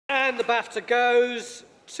And the BAFTA goes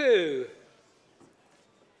to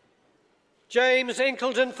James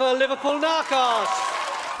Incledon for Liverpool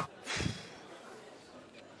Narcos.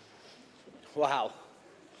 Wow.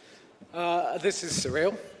 This is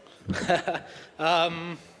surreal. I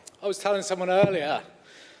was telling someone earlier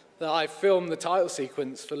that I filmed the title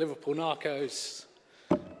sequence for Liverpool Narcos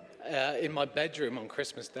in my bedroom on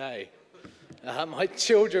Christmas Day. My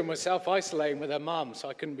children were self-isolating with their mum, so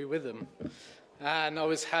I couldn't be with them. And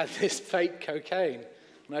I had this fake cocaine,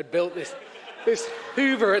 and I built this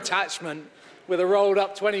Hoover attachment with a rolled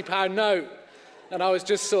up £20 note, and I was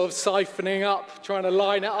just sort of siphoning up, trying to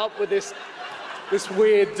line it up with this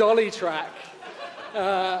weird dolly track.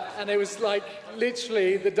 And it was like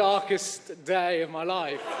literally the darkest day of my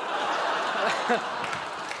life.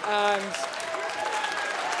 And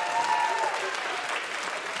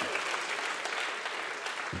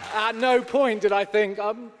at no point did I think,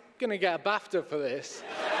 I'm going to get a BAFTA for this.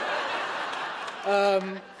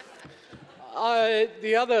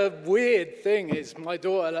 The other weird thing is my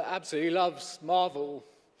daughter absolutely loves Marvel,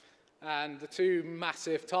 and the two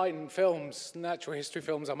massive Titan films, natural history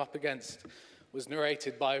films I'm up against, was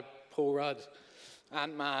narrated by Paul Rudd,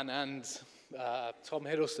 Ant-Man, and Tom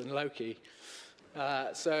Hiddleston, Loki.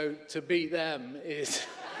 So to beat them is...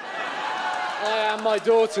 I am my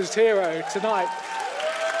daughter's hero tonight.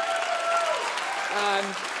 And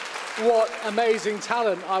what amazing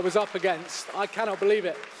talent I was up against. I cannot believe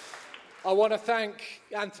it. I want to thank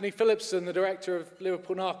Anthony Phillipson, the director of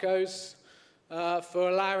Liverpool Narcos, for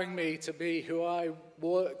allowing me to be who I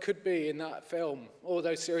could be in that film, or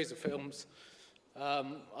those series of films.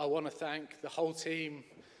 I want to thank the whole team,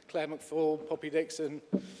 Claire McFall, Poppy Dixon,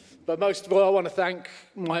 but most of all I want to thank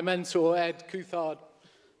my mentor, Ed Couthard,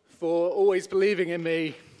 for always believing in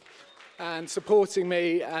me and supporting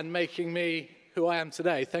me and making me who I am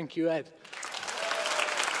today. Thank you, Ed.